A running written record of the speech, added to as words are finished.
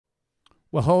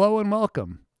Well, hello and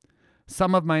welcome.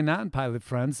 Some of my non-pilot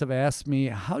friends have asked me,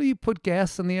 how do you put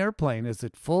gas in the airplane? Is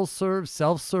it full serve,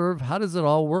 self-serve? How does it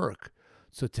all work?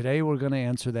 So today we're going to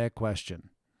answer that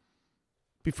question.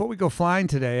 Before we go flying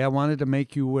today, I wanted to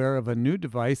make you aware of a new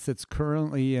device that's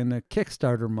currently in a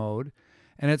Kickstarter mode,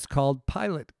 and it's called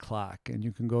Pilot Clock. And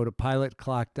you can go to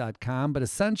pilotclock.com, but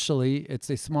essentially it's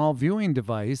a small viewing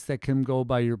device that can go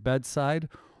by your bedside,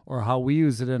 or how we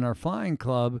use it in our flying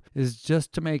club is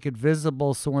just to make it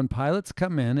visible so when pilots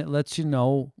come in, it lets you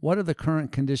know what are the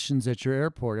current conditions at your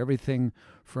airport. Everything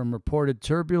from reported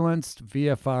turbulence,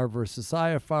 VFR versus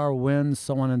IFR, winds,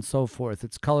 so on and so forth.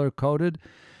 It's color-coded,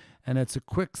 and it's a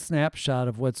quick snapshot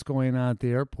of what's going on at the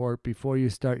airport before you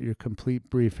start your complete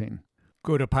briefing.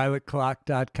 Go to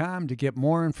pilotclock.com to get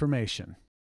more information.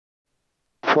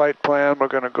 Flight plan, we're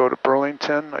going to go to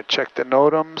Burlington. I checked the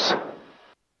NOTAMs.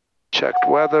 Checked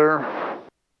weather.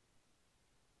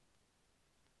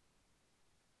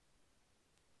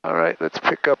 All right, let's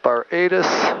pick up our ATIS.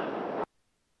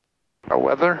 Our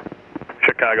weather.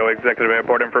 Chicago Executive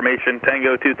Airport information.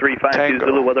 Tango 2352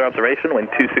 Zulu weather observation. Wind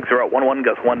 260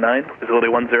 gust 19.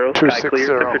 Visibility 10. Sky clear.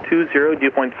 Sector 20.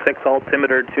 Dew point 6.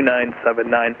 Altimeter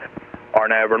 2979.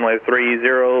 RNAV runway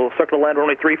 30. Circle land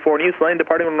runway 34. News lane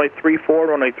departing runway 34.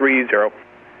 Runway 30.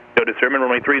 No discernment,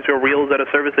 runway 30 reels out of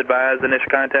service, advise initial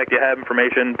contact, you have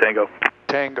information, Tango.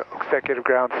 Tango, executive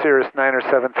ground, Cirrus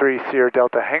 973, Sierra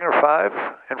Delta, Hangar 5,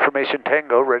 information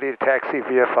Tango, ready to taxi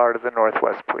VFR to the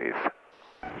northwest, please.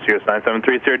 Cirrus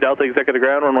 973, Sierra Delta, executive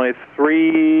ground, runway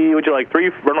 3, would you like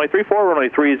runway 34, runway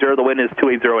 30, the wind is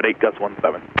 280 at 8, gust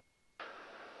 17.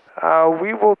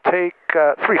 We will take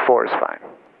 34 is fine.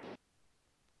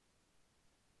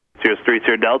 Cirrus 3,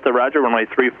 Sierra Delta, roger, runway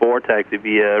 34, taxi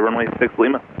via runway 6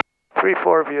 Lima.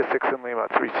 34 via 6 in Lima,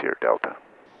 3 Sierra Delta.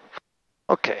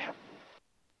 Okay.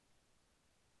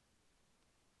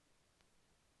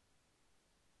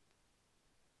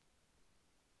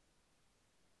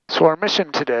 So our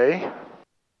mission today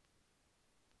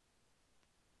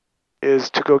is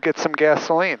to go get some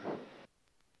gasoline.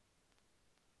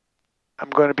 I'm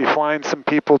going to be flying some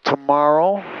people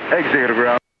tomorrow. Executive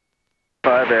ground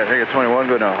 5 at Hangar 21,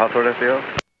 go now, Hawthorne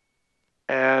FDO.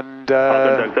 And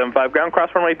 75 ground, cross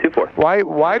runway 24.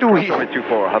 Why do we Runway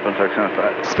 24, Hawthorne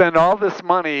 75. spend all this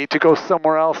money to go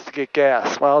somewhere else to get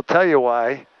gas? Well, I'll tell you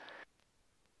why.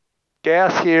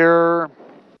 Gas here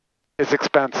is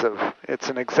expensive. It's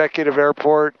an executive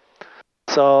airport,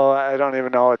 so I don't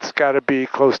even know. It's got to be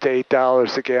close to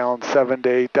 $8 a gallon, $7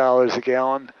 to $8 a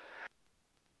gallon.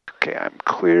 Okay, I'm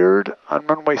cleared on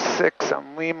runway 6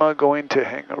 on Lima, going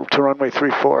to runway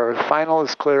 34. The final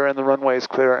is clear and the runway is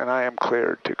clear, and I am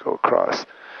cleared to go across.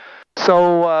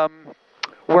 So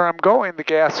where I'm going, the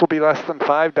gas will be less than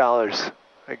 $5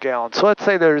 a gallon. So let's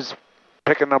say there's,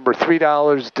 pick a number,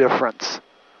 $3 difference.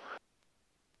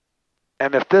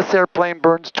 And if this airplane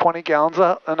burns 20 gallons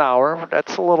an hour,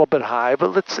 that's a little bit high,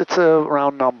 but it's a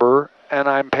round number. And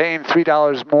I'm paying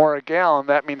 $3 more a gallon,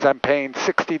 that means I'm paying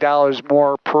 $60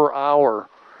 more per hour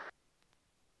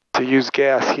to use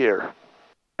gas here.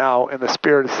 Now, in the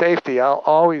spirit of safety, I'll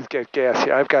always get gas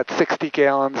here. I've got 60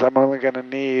 gallons. I'm only going to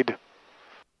need,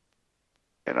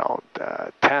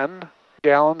 10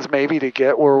 gallons maybe to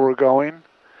get where we're going.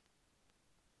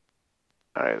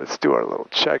 All right, let's do our little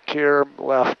check here.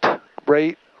 Left,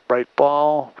 right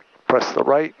ball, press the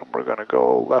right, and we're going to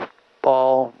go left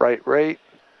ball, right.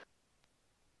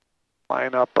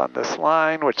 Line up on this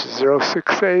line, which is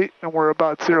 068, and we're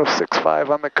about 065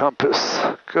 on the compass.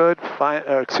 Good. Fine.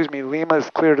 Lima is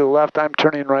clear to the left. I'm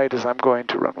turning right as I'm going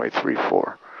to runway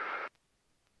 34.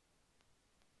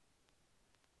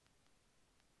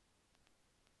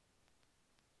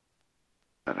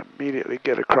 And immediately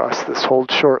get across this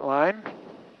hold short line.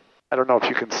 I don't know if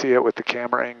you can see it with the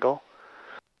camera angle.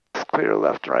 It's clear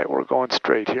left and right. We're going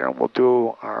straight here, and we'll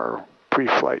do our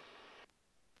pre-flight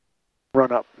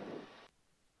run-up.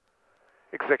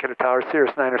 Executive Tower,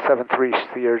 Cirrus 973,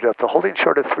 Sierra Delta, holding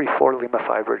short of 34, Lima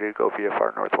 5, ready to go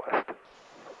VFR northwest.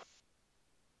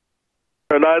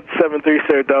 973,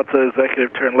 Sierra Delta,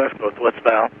 executive turn left, northwest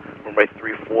bound, runway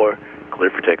 34, clear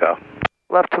for takeoff.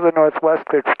 Left to the northwest,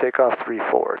 cleared for takeoff,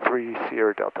 34, 3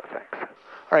 Sierra Delta, thanks.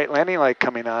 All right, landing light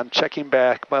coming on, checking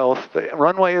back. Both the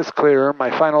runway is clear, my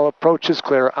final approach is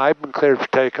clear. I've been cleared for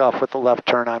takeoff with the left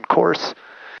turn on course,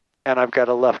 and I've got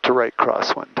a left to right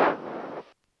crosswind.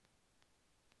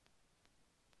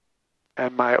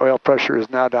 And my oil pressure is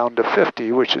now down to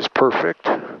 50, which is perfect.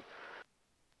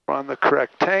 We're on the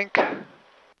correct tank.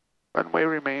 Runway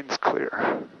remains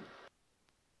clear.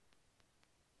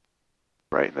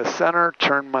 Right in the center,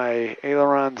 turn my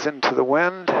ailerons into the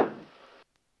wind.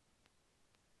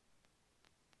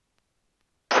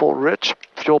 full rich,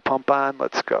 fuel pump on,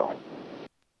 let's go.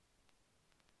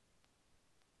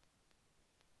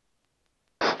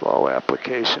 Slow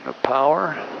application of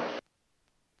power.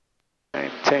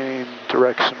 Maintain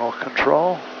directional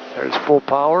control. There's full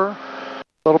power. A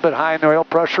little bit high in oil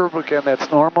pressure, but again,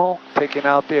 that's normal. Taking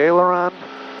out the aileron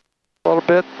a little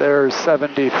bit. There's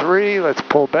 73. Let's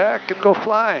pull back and go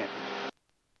flying.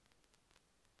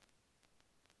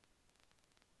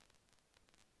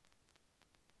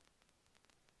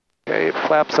 Okay,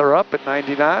 flaps are up at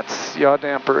 90 knots. Yaw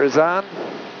damper is on.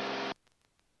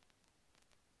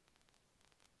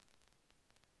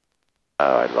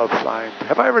 Oh, I love flying.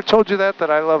 Have I ever told you that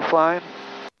I love flying?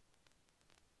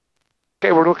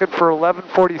 Okay, we're looking for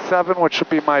 1147, which will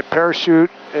be my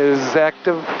parachute is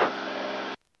active,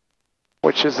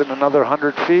 which is in another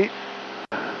 100 feet.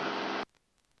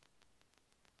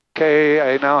 Okay,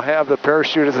 I now have the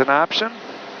parachute as an option.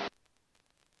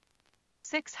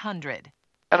 600.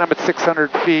 And I'm at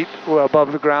 600 feet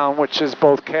above the ground, which is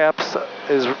both caps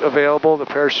is available, the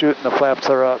parachute and the flaps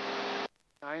are up.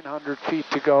 900 feet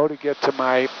to go to get to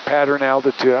my pattern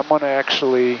altitude. I'm going to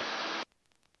actually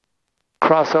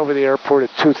cross over the airport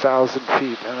at 2,000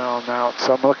 feet and on out.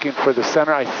 So I'm looking for the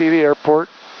center. I see the airport.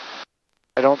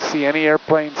 I don't see any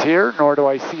airplanes here, nor do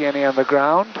I see any on the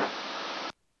ground.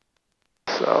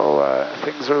 So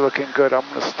things are looking good. I'm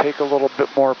going to take a little bit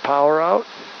more power out.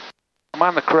 I'm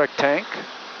on the correct tank.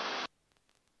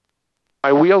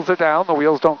 My wheels are down. The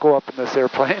wheels don't go up in this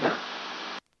airplane.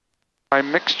 My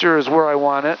mixture is where I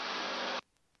want it.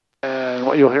 And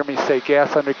what you'll hear me say,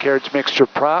 gas undercarriage mixture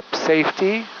prop,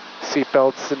 safety, seat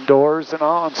belts and doors and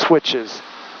all, and switches,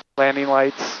 landing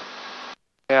lights,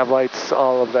 nav lights,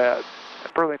 all of that.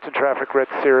 Burlington traffic, red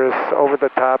Cirrus, over the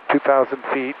top, 2,000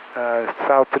 feet,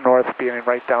 south to north, beginning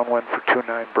right downwind for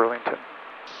 29 Burlington.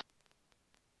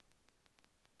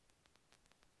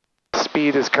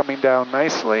 Speed is coming down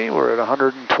nicely. We're at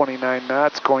 129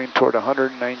 knots, going toward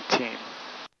 119.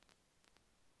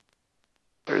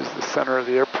 There's the center of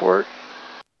the airport.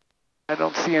 I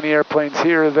don't see any airplanes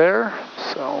here or there,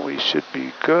 so we should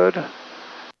be good.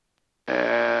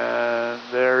 And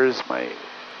there's my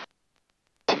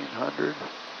 1800.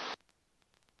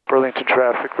 Burlington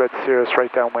traffic, red Cirrus,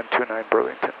 right downwind 29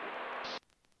 Burlington.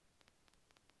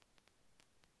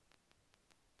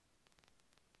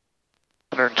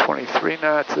 $123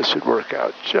 knots, this should work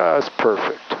out just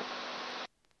perfect.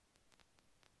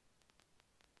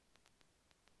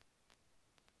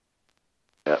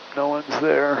 Yep, no one's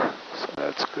there, so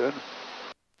that's good.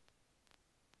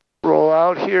 Roll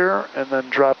out here and then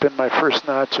drop in my first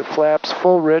notch of flaps,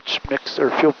 full rich, mix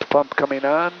or fuel pump coming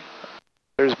on.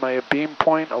 There's my beam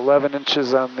point, 11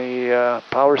 inches on the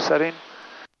power setting.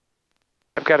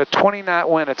 I've got a 20 knot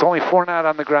wind. It's only 4 knot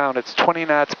on the ground. It's 20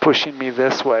 knots pushing me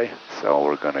this way. So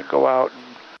we're going to go out and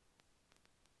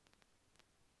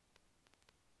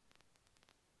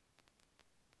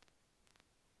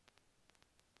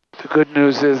the good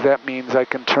news is that means I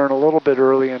can turn a little bit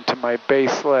early into my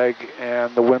base leg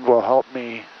and the wind will help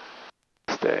me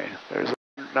stay. There's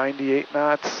 98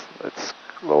 knots. Let's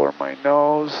lower my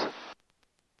nose.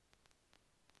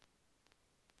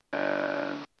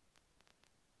 And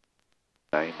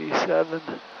 97.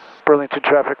 Burlington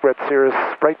traffic, red Cirrus,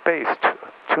 right base,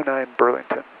 29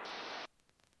 Burlington.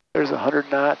 There's 100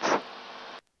 knots.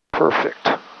 Perfect.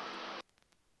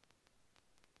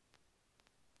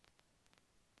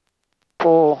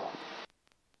 Full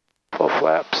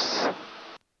flaps.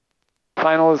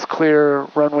 Final is clear,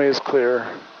 runway is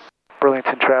clear.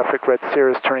 Burlington traffic, red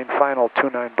Cirrus, turning final,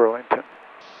 29 Burlington.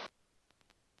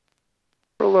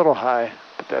 We're a little high,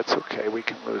 but that's okay, we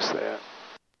can lose that.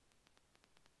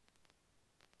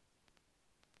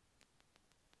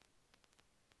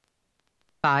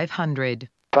 $500.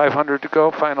 500 to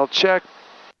go, final check.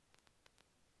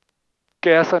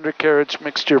 Gas undercarriage,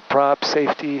 mixture prop,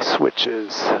 safety,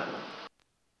 switches.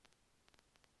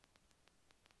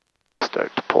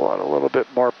 Start to pull out a little bit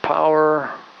more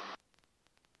power.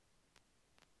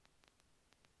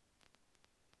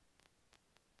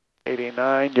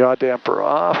 '89, yaw damper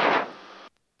off.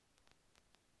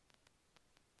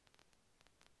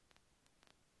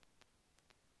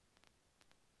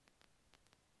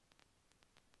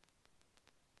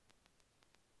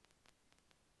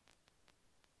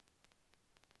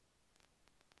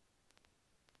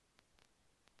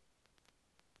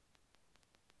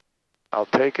 I'll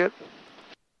take it.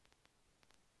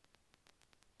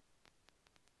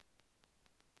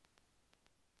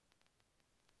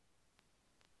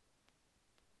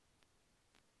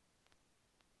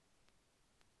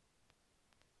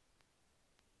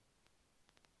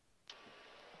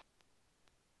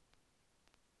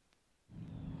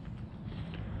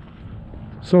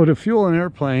 So to fuel an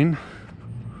airplane,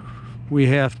 we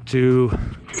have to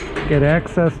get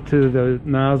access to the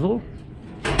nozzle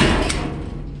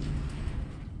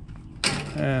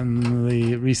and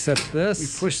reset this.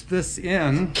 We push this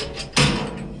in,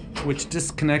 which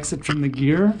disconnects it from the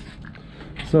gear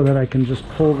so that I can just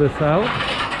pull this out.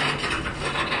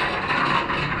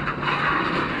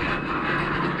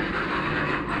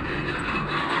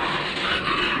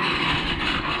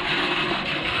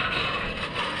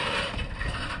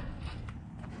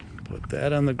 Put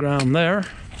that on the ground there.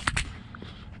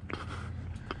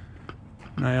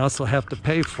 And I also have to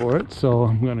pay for it, so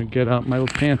I'm going to get out my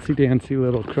little fancy-dancy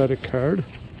little credit card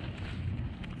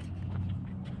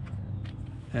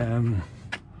and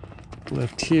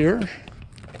lift here.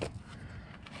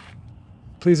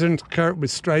 Please enter cart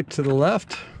with stripe to the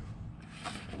left.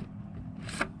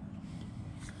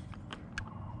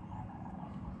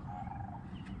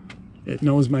 It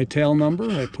knows my tail number.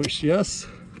 I push yes.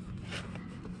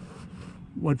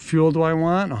 What fuel do I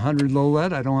want? 100 low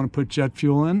lead. I don't want to put jet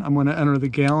fuel in. I'm going to enter the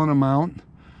gallon amount.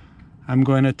 I'm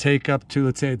going to take up to,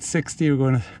 let's say it's 60. We're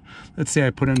going to, let's say I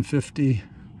put in 50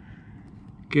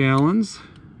 gallons.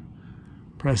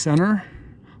 Press enter.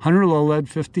 100 low lead,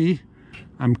 50.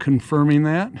 I'm confirming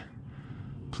that.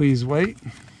 Please wait.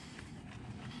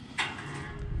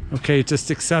 Okay, it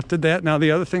just accepted that. Now the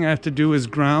other thing I have to do is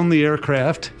ground the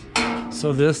aircraft.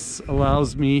 So this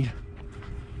allows me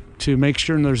to make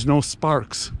sure there's no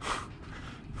sparks.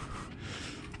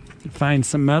 Find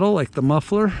some metal like the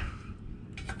muffler,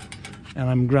 and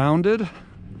I'm grounded.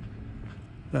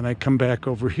 Then I come back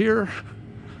over here.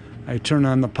 I turn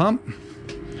on the pump,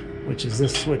 which is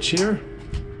this switch here.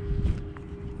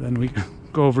 Then we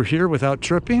go over here without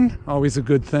tripping, always a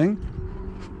good thing.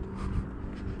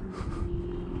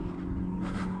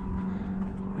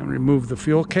 And remove the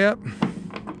fuel cap.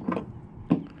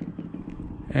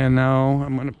 And now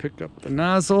I'm going to pick up the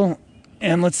nozzle,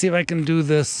 and let's see if I can do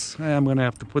this. I'm going to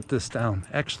have to put this down,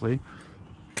 actually.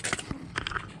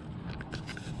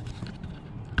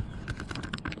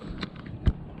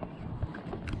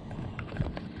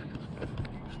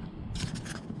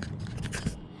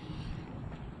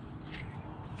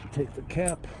 Take the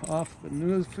cap off the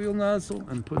new fuel nozzle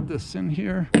and put this in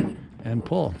here and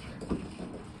pull.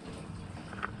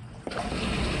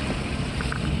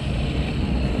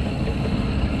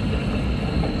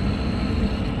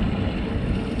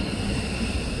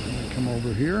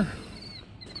 Over here.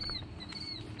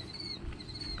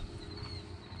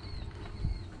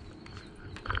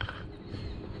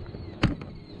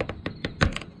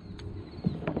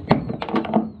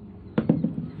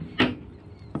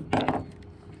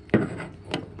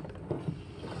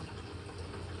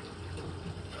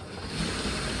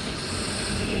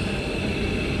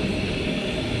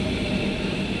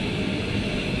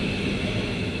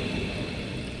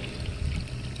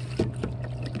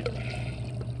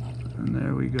 And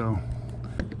there we go.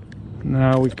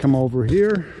 Now we come over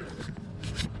here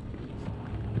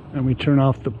and we turn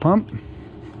off the pump.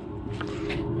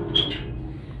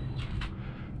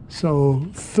 So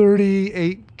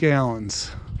 38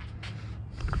 gallons.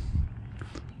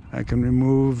 I can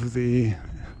remove the,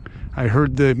 I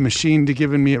heard the machine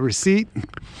giving me a receipt.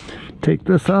 Take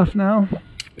this off now.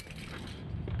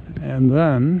 And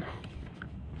then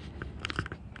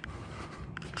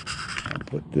I'll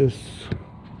put this,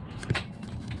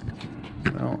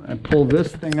 well, I pull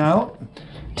this thing out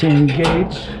to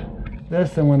engage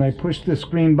this, and when I push this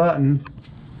green button,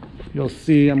 you'll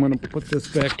see I'm going to put this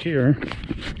back here.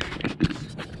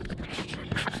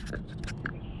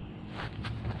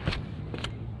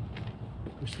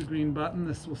 Push the green button,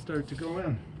 this will start to go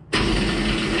in.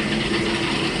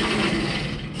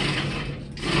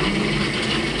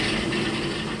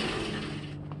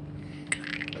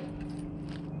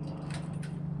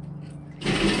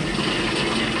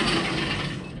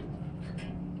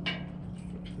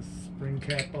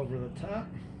 Cap over the top.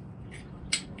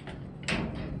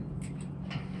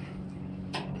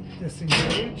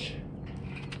 Disengage,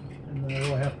 and then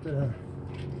we'll have to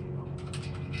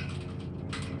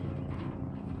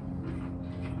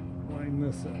line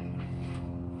this up.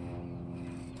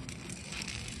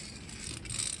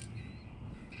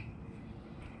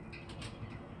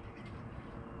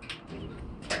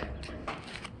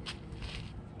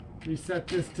 Reset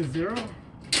this to 0.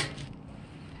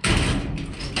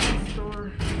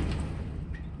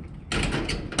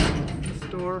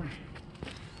 Store,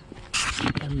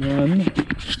 and then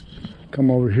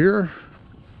come over here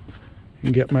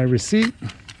and get my receipt.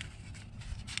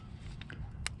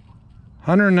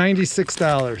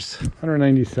 $196,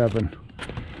 $197.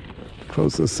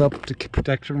 Close this up to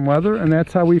protect from weather, and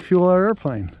that's how we fuel our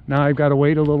airplane. Now I've got to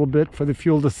wait a little bit for the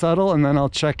fuel to settle, and then I'll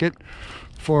check it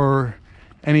for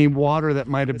any water that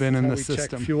might have been in the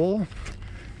system. Check fuel.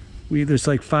 There's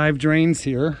like 5 drains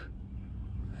here.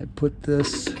 I put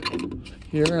this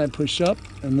here and I push up,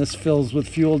 and this fills with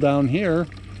fuel down here.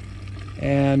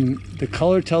 And the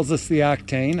color tells us the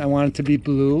octane. I want it to be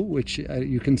blue, which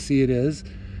you can see it is.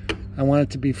 I want it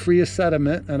to be free of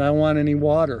sediment, and I don't want any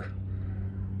water.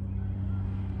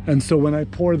 And so when I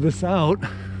pour this out,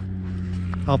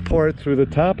 I'll pour it through the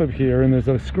top of here, and there's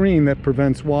a screen that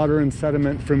prevents water and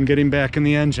sediment from getting back in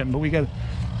the engine. But we got to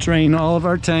drain all of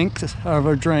our tanks, all of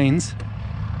our drains,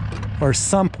 or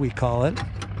sump we call it.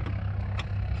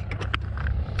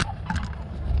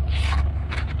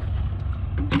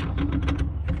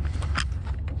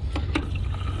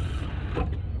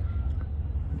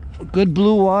 Good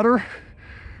blue water.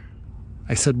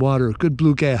 I said water, good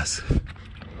blue gas.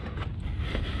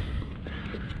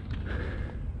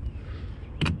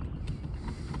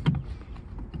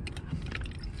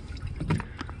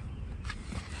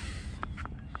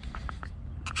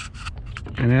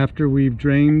 And after we've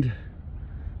drained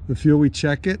the fuel, we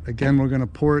check it. Again, we're going to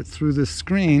pour it through this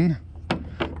screen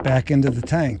back into the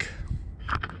tank.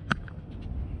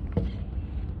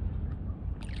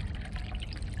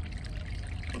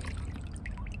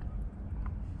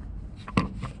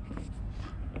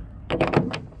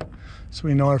 So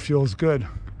we know our fuel's good.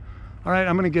 All right,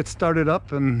 I'm going to get started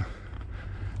up and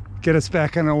get us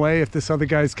back on our way. If this other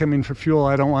guy's coming for fuel,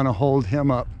 I don't want to hold him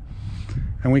up.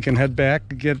 And we can head back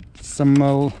and get some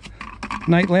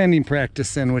night landing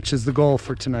practice in, which is the goal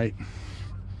for tonight.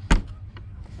 Let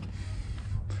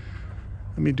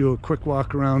me do a quick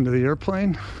walk around to the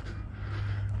airplane.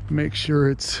 Make sure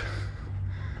it's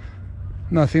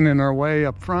nothing in our way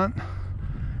up front.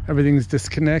 Everything's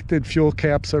disconnected. Fuel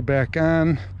caps are back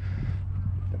on.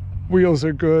 Wheels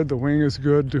are good. The wing is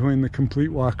good. Doing the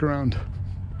complete walk around.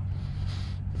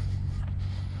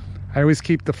 I always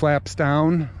keep the flaps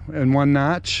down in 1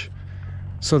 notch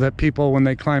so that people, when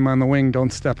they climb on the wing,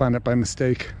 don't step on it by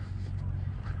mistake.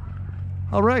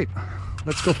 All right,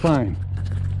 let's go flying.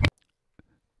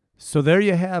 So there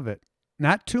you have it.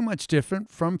 Not too much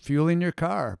different from fueling your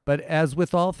car, but as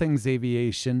with all things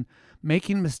aviation,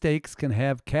 making mistakes can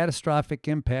have catastrophic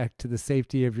impact to the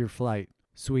safety of your flight.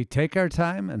 So we take our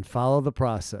time and follow the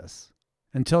process.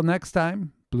 Until next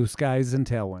time, blue skies and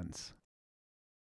tailwinds.